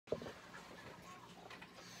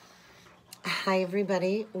Hi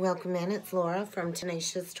everybody, welcome in. It's Laura from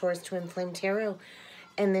Tenacious Taurus Twin Flame Tarot,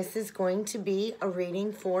 and this is going to be a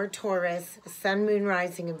reading for Taurus, Sun, Moon,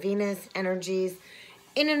 Rising, and Venus energies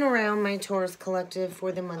in and around my Taurus collective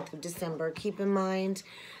for the month of December. Keep in mind,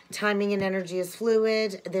 timing and energy is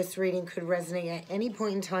fluid. This reading could resonate at any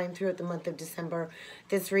point in time throughout the month of December.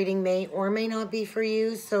 This reading may or may not be for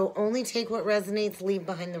you, so only take what resonates, leave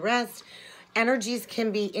behind the rest. Energies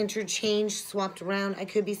can be interchanged, swapped around. I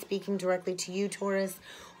could be speaking directly to you, Taurus,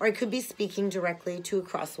 or I could be speaking directly to a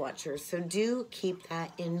cross-watcher. So do keep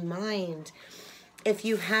that in mind. If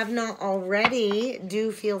you have not already,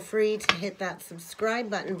 do feel free to hit that subscribe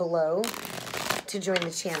button below to join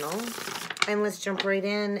the channel. And let's jump right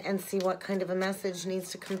in and see what kind of a message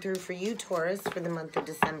needs to come through for you, Taurus, for the month of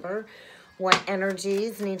December. What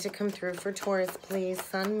energies need to come through for Taurus, please?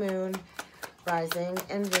 Sun, Moon, Rising,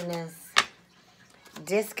 and Venus.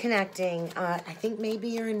 Disconnecting. I think maybe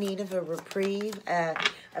you're in need of a reprieve, a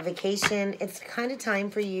vacation. It's kind of time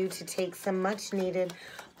for you to take some much needed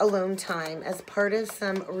alone time as part of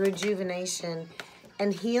some rejuvenation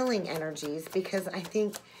and healing energies, because I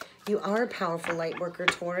think you are a powerful light worker,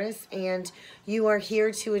 Taurus, and you are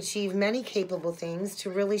here to achieve many capable things, to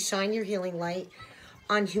really shine your healing light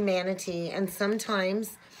on humanity. And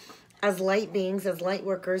sometimes as light beings, as light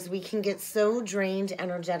workers, we can get so drained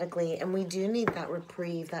energetically, and we do need that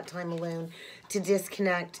reprieve, that time alone, to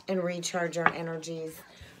disconnect and recharge our energies.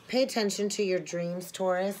 Pay attention to your dreams,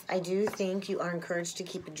 Taurus. I do think you are encouraged to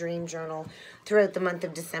keep a dream journal throughout the month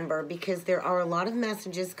of December, because there are a lot of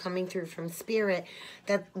messages coming through from Spirit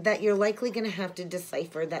that you're likely going to have to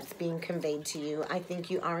decipher that's being conveyed to you. I think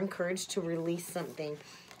you are encouraged to release something,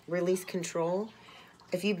 release control.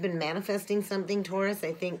 If you've been manifesting something, Taurus,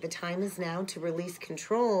 I think the time is now to release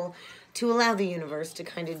control, to allow the universe to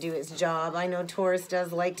kind of do its job. I know Taurus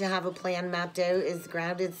does like to have a plan mapped out, is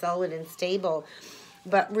grounded, solid, and stable,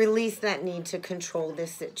 but release that need to control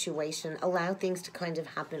this situation. Allow things to kind of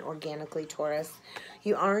happen organically, Taurus.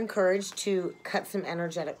 You are encouraged to cut some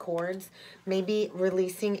energetic cords, maybe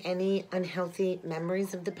releasing any unhealthy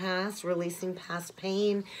memories of the past, releasing past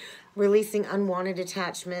pain, releasing unwanted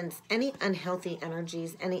attachments, any unhealthy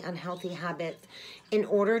energies, any unhealthy habits, in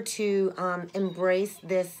order to embrace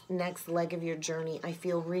this next leg of your journey. I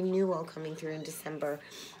feel renewal coming through in December.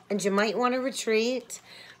 And you might want to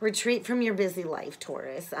retreat from your busy life,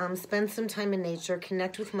 Taurus. Spend some time in nature,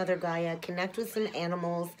 connect with Mother Gaia, connect with some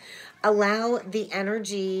animals, allow the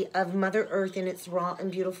energy of Mother Earth in its raw and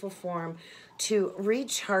beautiful form to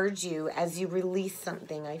recharge you as you release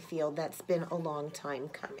something, I feel, that's been a long time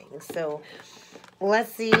coming. So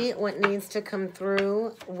let's see what needs to come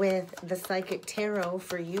through with the Psychic Tarot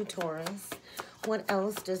for you, Taurus. What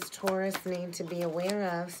else does Taurus need to be aware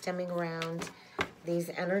of stemming around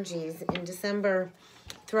these energies in December?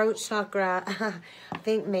 Throat chakra. I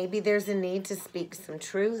think maybe there's a need to speak some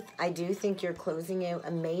truth. I do think you're closing out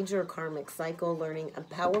a major karmic cycle, learning a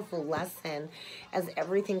powerful lesson as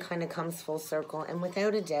everything kind of comes full circle. And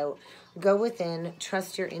without a doubt, go within,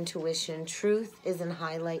 trust your intuition. Truth is in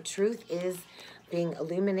highlight. Truth is being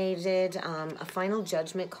illuminated, a final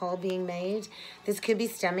judgment call being made. This could be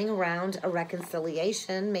stemming around a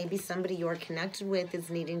reconciliation. Maybe somebody you're connected with is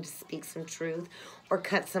needing to speak some truth or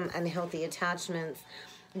cut some unhealthy attachments,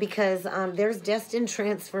 because there's destined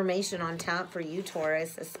transformation on tap for you,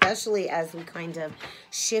 Taurus, especially as we kind of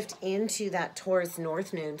shift into that Taurus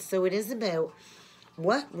North Node. So it is about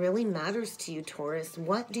what really matters to you, Taurus.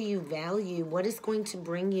 What do you value? What is going to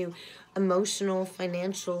bring you emotional,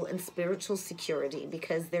 financial, and spiritual security?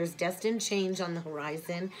 Because there's destined change on the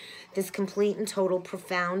horizon. This complete and total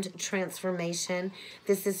profound transformation.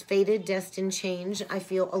 This is fated, destined change. I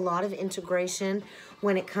feel a lot of integration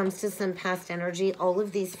when it comes to some past energy, all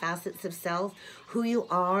of these facets of self, who you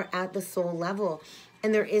are at the soul level.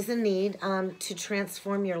 And there is a need to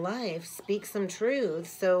transform your life, speak some truth.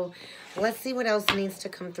 So let's see what else needs to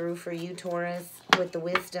come through for you, Taurus, with the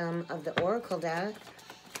wisdom of the Oracle deck.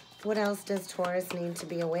 What else does Taurus need to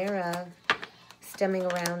be aware of stemming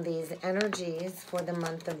around these energies for the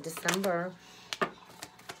month of December?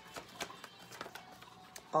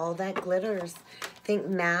 All that glitters. I think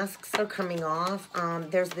masks are coming off.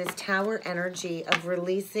 There's this Tower energy of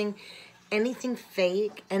releasing anything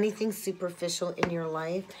fake, anything superficial in your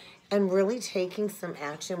life, and really taking some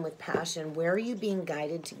action with passion. Where are you being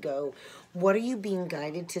guided to go? What are you being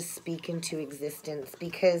guided to speak into existence?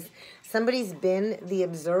 Because somebody's been the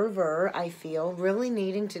observer, I feel, really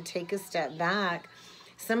needing to take a step back,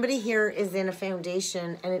 Somebody here is in a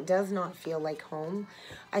foundation and it does not feel like home.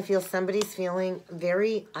 I feel somebody's feeling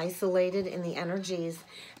very isolated in the energies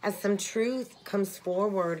as some truth comes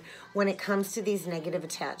forward when it comes to these negative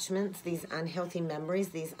attachments, these unhealthy memories,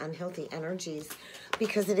 these unhealthy energies,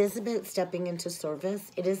 because it is about stepping into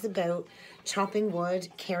service. It is about chopping wood,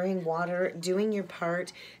 carrying water, doing your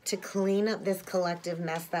part to clean up this collective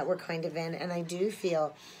mess that we're kind of in. And I do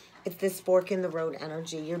feel it's this fork in the road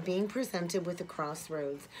energy. You're being presented with a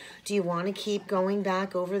crossroads. Do you want to keep going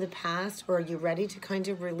back over the past, or are you ready to kind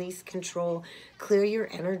of release control, clear your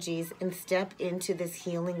energies, and step into this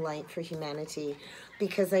healing light for humanity?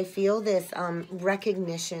 Because I feel this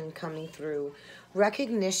recognition coming through.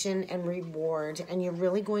 Recognition and reward, and you're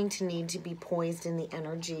really going to need to be poised in the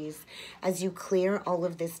energies as you clear all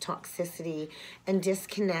of this toxicity and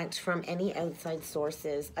disconnect from any outside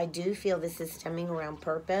sources. I do feel this is stemming around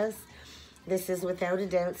purpose. This is without a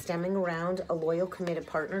doubt stemming around a loyal, committed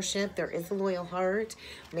partnership. There is a loyal heart.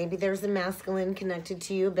 Maybe there's a masculine connected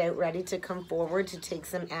to you about ready to come forward to take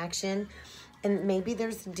some action. And maybe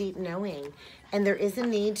there's a deep knowing. And there is a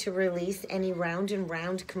need to release any round and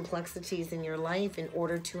round complexities in your life in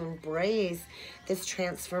order to embrace this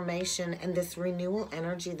transformation and this renewal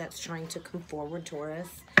energy that's trying to come forward,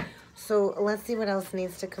 Taurus. So let's see what else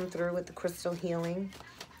needs to come through with the Crystal Healing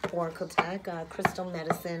Oracle deck, Crystal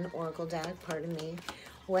Medicine Oracle deck, pardon me.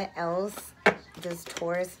 What else does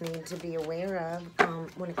Taurus need to be aware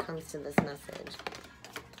of when it comes to this message?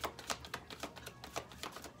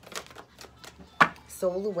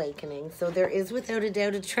 Soul awakening. So there is without a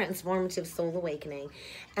doubt a transformative soul awakening.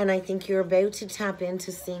 And I think you're about to tap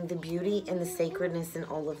into seeing the beauty and the sacredness in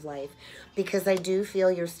all of life. Because I do feel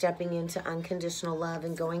you're stepping into unconditional love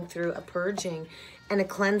and going through a purging and a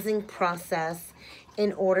cleansing process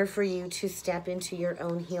in order for you to step into your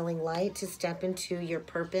own healing light, to step into your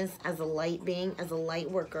purpose as a light being, as a light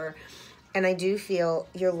worker. And I do feel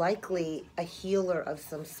you're likely a healer of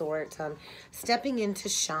some sort, stepping into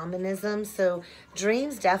shamanism. So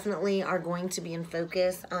dreams definitely are going to be in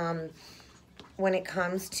focus when it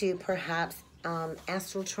comes to perhaps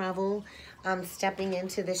astral travel, stepping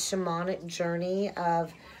into this shamanic journey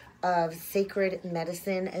of sacred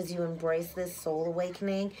medicine as you embrace this soul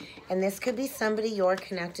awakening. And this could be somebody you're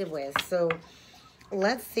connected with. So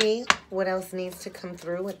let's see what else needs to come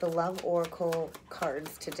through with the Love Oracle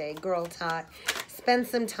cards today. Girl Tot, spend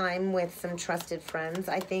some time with some trusted friends.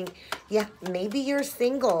 I think, yeah, maybe you're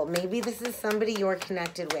single. Maybe this is somebody you're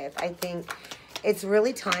connected with. I think it's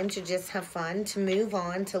really time to just have fun, to move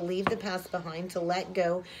on, to leave the past behind, to let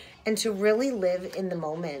go, and to really live in the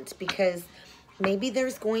moment. Because maybe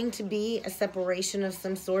there's going to be a separation of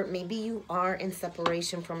some sort. Maybe you are in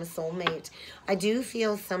separation from a soulmate. I do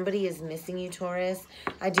feel somebody is missing you, Taurus.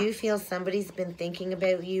 I do feel somebody's been thinking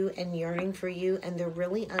about you and yearning for you, and they're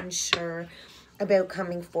really unsure about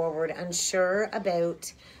coming forward, unsure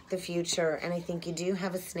about the future. And I think you do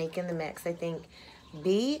have a snake in the mix. I think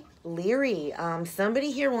be leery. Somebody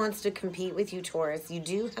here wants to compete with you, Taurus. You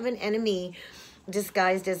do have an enemy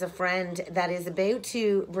disguised as a friend that is about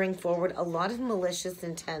to bring forward a lot of malicious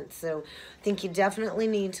intent. So I think you definitely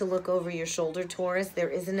need to look over your shoulder, Taurus. There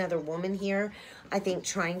is another woman here, I think,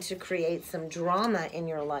 trying to create some drama in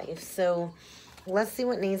your life. So let's see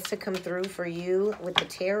what needs to come through for you with the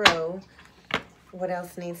tarot. What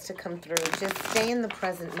else needs to come through? Just stay in the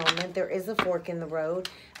present moment. There is a fork in the road,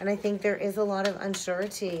 and I think there is a lot of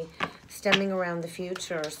uncertainty stemming around the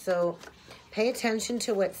future. So pay attention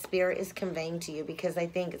to what Spirit is conveying to you, because I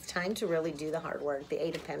think it's time to really do the hard work, the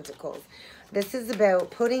Eight of Pentacles. This is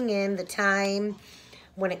about putting in the time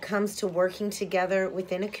when it comes to working together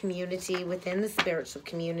within a community, within the spiritual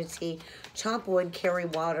community. Chop wood, carry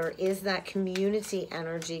water is that community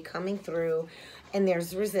energy coming through, and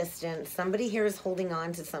there's resistance. Somebody here is holding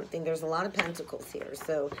on to something. There's a lot of pentacles here,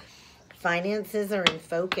 so finances are in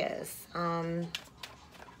focus.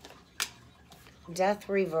 Death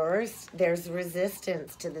reversed. There's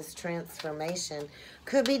resistance to this transformation.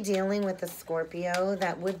 Could be dealing with a Scorpio.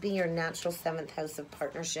 That would be your natural 7th house of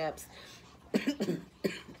partnerships.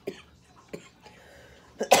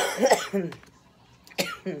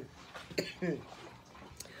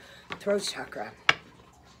 Throat chakra.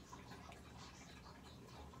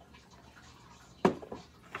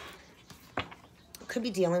 Could be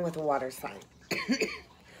dealing with a water sign.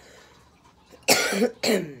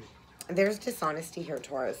 There's dishonesty here,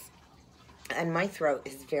 Taurus. And my throat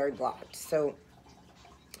is very blocked. So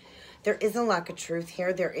there is a lack of truth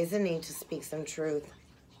here. There is a need to speak some truth.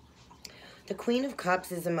 The Queen of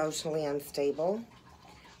Cups is emotionally unstable.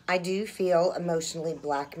 I do feel emotionally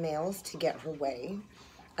blackmails to get her way.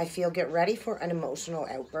 I feel get ready for an emotional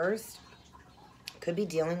outburst. Could be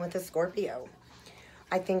dealing with a Scorpio.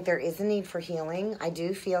 I think there is a need for healing. I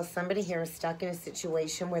do feel somebody here is stuck in a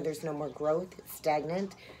situation where there's no more growth. It's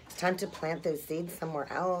stagnant. It's time to plant those seeds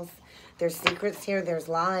somewhere else. There's secrets here. There's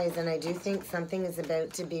lies. And I do think something is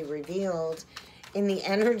about to be revealed in the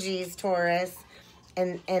energies, Taurus.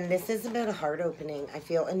 And this is about a heart opening. I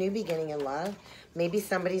feel a new beginning in love. Maybe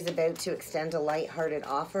somebody's about to extend a light-hearted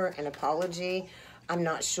offer, an apology. I'm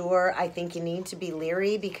not sure. I think you need to be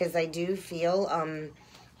leery because I do feel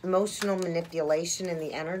emotional manipulation in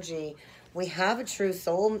the energy. We have a true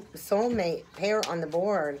soulmate pair on the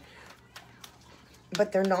board,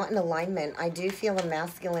 but they're not in alignment. I do feel a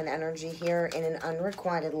masculine energy here in an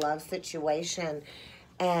unrequited love situation,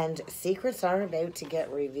 and secrets are about to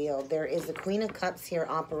get revealed. There is a Queen of Cups here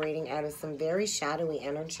operating out of some very shadowy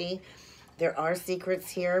energy. There are secrets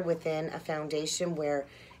here within a foundation where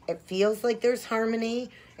it feels like there's harmony.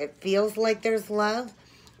 It feels like there's love.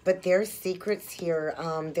 But there's secrets here.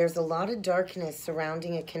 There's a lot of darkness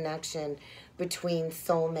surrounding a connection between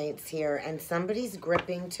soulmates here. And somebody's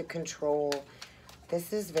gripping to control.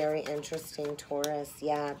 This is very interesting, Taurus.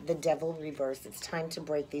 Yeah, the devil reverse. It's time to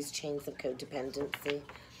break these chains of codependency.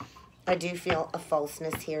 I do feel a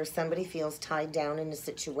falseness here. Somebody feels tied down in a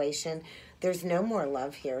situation. There's no more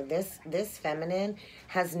love here. This feminine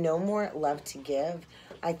has no more love to give.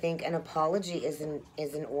 I think an apology is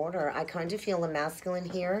in order. I kind of feel a masculine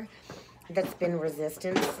here that's been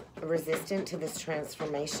resistant to this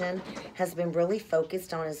transformation, has been really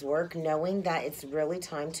focused on his work, knowing that it's really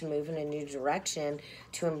time to move in a new direction,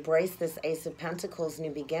 to embrace this Ace of Pentacles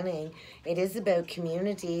new beginning. It is about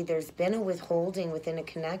community. There's been a withholding within a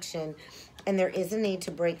connection, and there is a need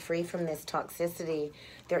to break free from this toxicity.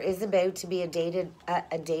 There is about to be a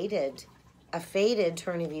faded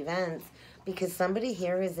turn of events, because somebody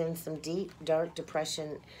here is in some deep, dark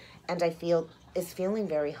depression, and I feel is feeling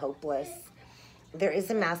very hopeless. There is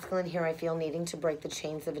a masculine here, I feel, needing to break the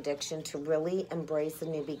chains of addiction to really embrace a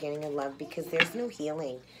new beginning in love, because there's no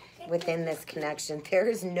healing within this connection. There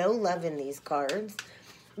is no love in these cards.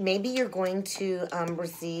 Maybe you're going to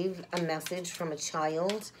receive a message from a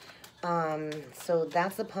child. So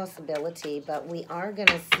that's a possibility, but we are going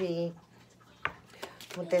to see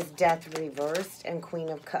what this Death reversed and Queen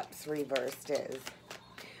of Cups reversed is.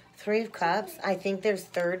 Three of Cups, I think there's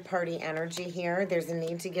third-party energy here. There's a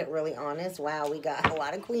need to get really honest. Wow, we got a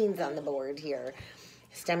lot of queens on the board here.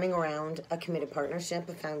 Stemming around a committed partnership,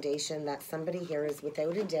 a foundation that somebody here is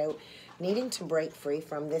without a doubt needing to break free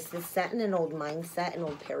from. This is set in an old mindset, an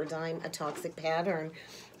old paradigm, a toxic pattern,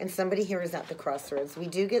 and somebody here is at the crossroads. We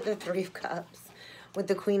do get the Three of Cups with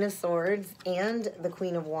the Queen of Swords and the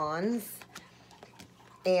Queen of Wands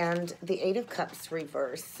and the Eight of Cups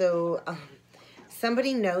reversed. So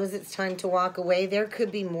somebody knows it's time to walk away. There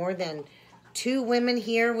could be more than two women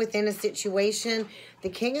here within a situation. The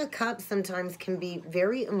King of Cups sometimes can be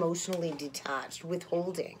very emotionally detached,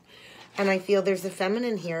 withholding. And I feel there's a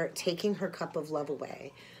feminine here taking her cup of love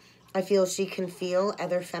away. I feel she can feel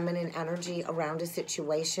other feminine energy around a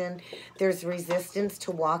situation. There's resistance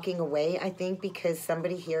to walking away, I think, because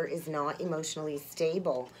somebody here is not emotionally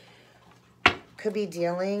stable. Could be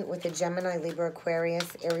dealing with a Gemini, Libra,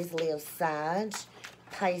 Aquarius, Aries, Leo, Sag,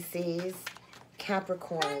 Pisces,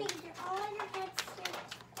 Capricorn.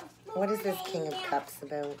 What is this King of Cups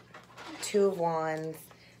about? Two of Wands,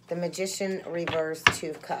 the Magician reversed, Two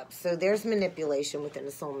of Cups. So there's manipulation within a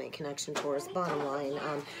soulmate connection, Taurus. Bottom line,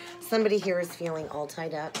 somebody here is feeling all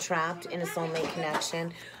tied up, trapped in a soulmate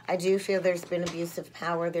connection. I do feel there's been abuse of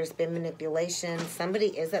power. There's been manipulation. Somebody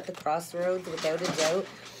is at the crossroads without a doubt.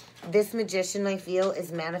 This Magician, I feel,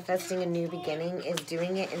 is manifesting a new beginning, is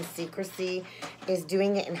doing it in secrecy, is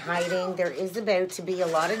doing it in hiding. There is about to be a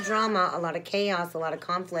lot of drama, a lot of chaos, a lot of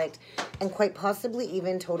conflict, and quite possibly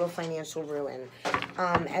even total financial ruin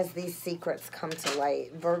as these secrets come to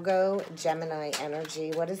light. Virgo, Gemini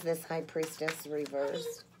energy. What is this High Priestess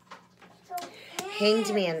reverse?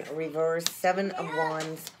 Hanged Man reverse, Seven of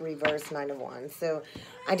Wands reverse, Nine of Wands. So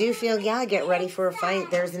I do feel, yeah, get ready for a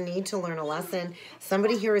fight. There's a need to learn a lesson.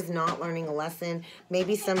 Somebody here is not learning a lesson.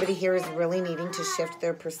 Maybe somebody here is really needing to shift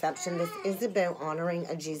their perception. This is about honoring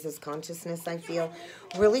a Jesus consciousness, I feel.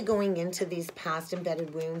 Really going into these past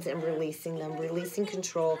embedded wounds and releasing them, releasing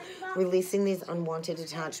control, releasing these unwanted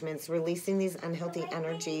attachments, releasing these unhealthy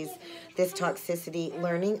energies, this toxicity,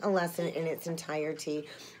 learning a lesson in its entirety.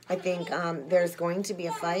 I think there's going to be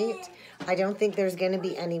a fight. I don't think there's going to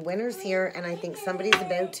be any winners here, and I think somebody's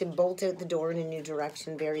about to bolt out the door in a new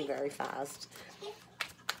direction very, very fast,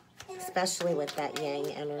 especially with that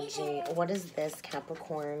Yang energy. What is this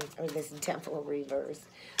Capricorn or this Devil reverse?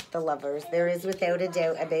 the Lovers. There is without a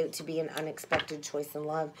doubt about to be an unexpected choice in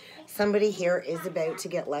love. Somebody here is about to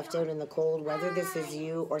get left out in the cold, whether this is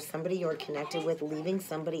you or somebody you're connected with, leaving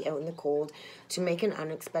somebody out in the cold to make an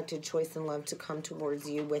unexpected choice in love to come towards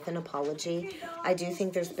you with an apology. I do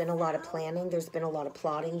think there's been a lot of planning. There's been a lot of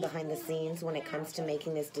plotting behind the scenes when it comes to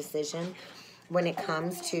making this decision, when it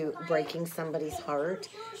comes to breaking somebody's heart.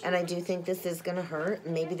 And I do think this is going to hurt.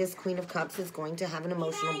 Maybe this Queen of Cups is going to have an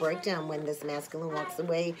emotional breakdown when this masculine walks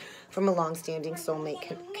away from a long-standing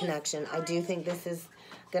soulmate connection. I do think this is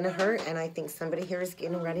going to hurt, and I think somebody here is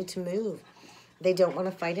getting ready to move. They don't want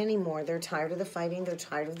to fight anymore. They're tired of the fighting. They're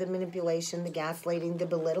tired of the manipulation, the gaslighting, the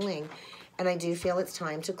belittling. And I do feel it's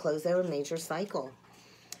time to close out a major cycle.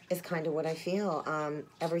 Is kind of what I feel.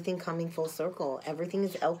 Everything coming full circle. Everything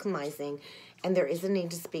is alchemizing. And there is a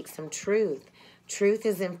need to speak some truth. Truth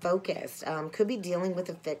is in focus. Could be dealing with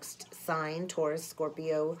a fixed sign, Taurus,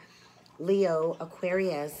 Scorpio, Leo,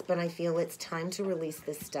 Aquarius, but I feel it's time to release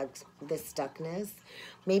this stuckness.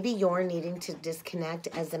 Maybe you're needing to disconnect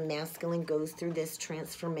as a masculine goes through this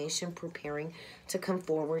transformation, preparing to come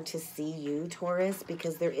forward to see you, Taurus,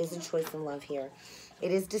 because there is a choice in love here.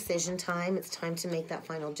 It is decision time. It's time to make that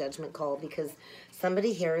final judgment call, because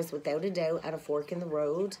somebody here is without a doubt at a fork in the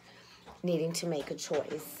road, needing to make a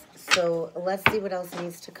choice. So let's see what else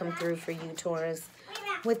needs to come through for you, Taurus.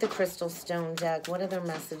 With the Crystal Stone deck, what other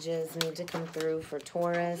messages need to come through for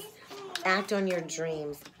Taurus? Act on your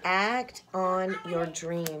dreams. Act on your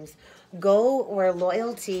dreams. Go where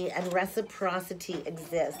loyalty and reciprocity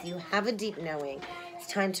exist. You have a deep knowing.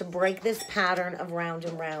 It's time to break this pattern of round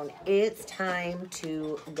and round. It's time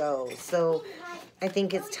to go. So I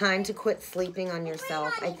think it's time to quit sleeping on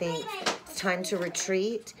yourself. I think it's time to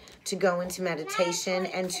retreat, to go into meditation,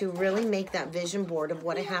 and to really make that vision board of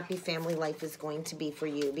what a happy family life is going to be for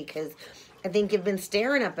you, because I think you've been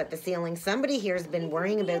staring up at the ceiling. Somebody here has been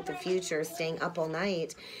worrying about the future, staying up all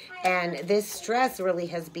night, and this stress really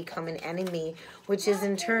has become an enemy, which is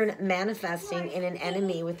in turn manifesting in an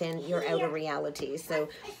enemy within your outer reality. So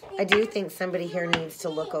I do think somebody here needs to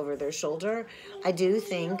look over their shoulder. I do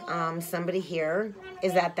think somebody here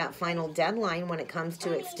is at that final deadline when it comes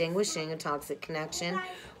to extinguishing a toxic connection,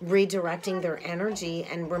 redirecting their energy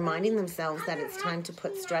and reminding themselves that it's time to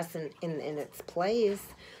put stress in its place.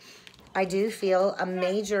 I do feel a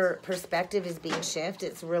major perspective is being shifted.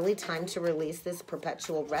 It's really time to release this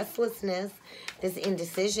perpetual restlessness, this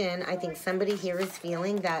indecision. I think somebody here is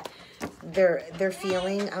feeling that they're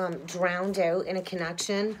feeling drowned out in a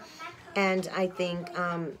connection. And I think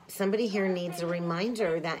somebody here needs a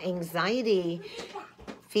reminder that anxiety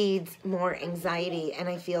feeds more anxiety. And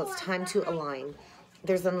I feel it's time to align.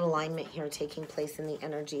 There's an alignment here taking place in the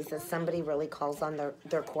energies as somebody really calls on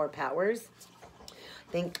their core powers.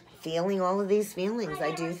 I think feeling all of these feelings,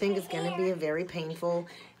 I do think it's going to be a very painful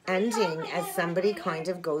ending as somebody kind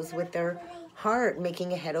of goes with their heart,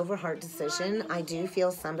 making a head over heart decision. I do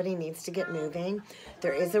feel somebody needs to get moving.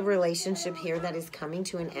 There is a relationship here that is coming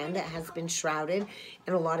to an end that has been shrouded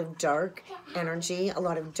in a lot of dark energy, a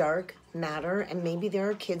lot of dark matter, and maybe there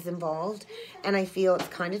are kids involved. And I feel it's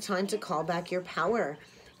kind of time to call back your power,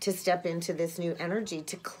 to step into this new energy,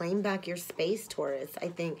 to claim back your space, Taurus. I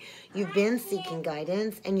think you've been seeking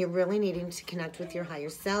guidance and you're really needing to connect with your higher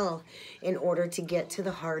self in order to get to the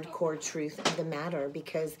hardcore truth of the matter,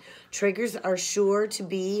 because triggers are sure to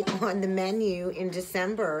be on the menu in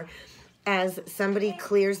December as somebody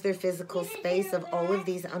clears their physical space of all of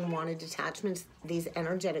these unwanted attachments, these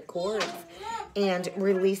energetic cords, and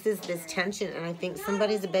releases this tension. And I think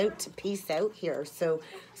somebody's about to peace out here. So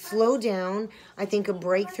slow down. I think a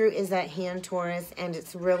breakthrough is at hand, Taurus, and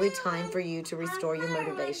it's really time for you to restore your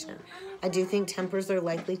motivation. I do think tempers are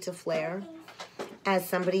likely to flare as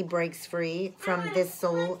somebody breaks free from this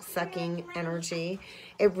soul-sucking energy.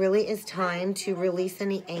 It really is time to release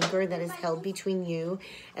any anger that is held between you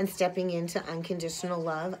and stepping into unconditional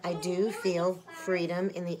love. I do feel freedom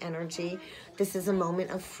in the energy. This is a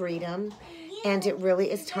moment of freedom, and it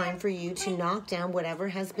really is time for you to knock down whatever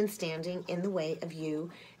has been standing in the way of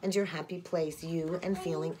you and your happy place, you and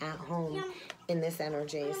feeling at home in this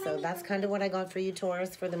energy. So that's kind of what I got for you,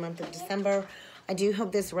 Taurus, for the month of December. I do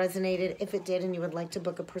hope this resonated. If it did and you would like to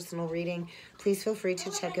book a personal reading, please feel free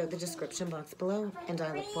to check out the description box below. And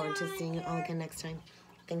I look forward to seeing you all again next time.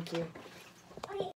 Thank you.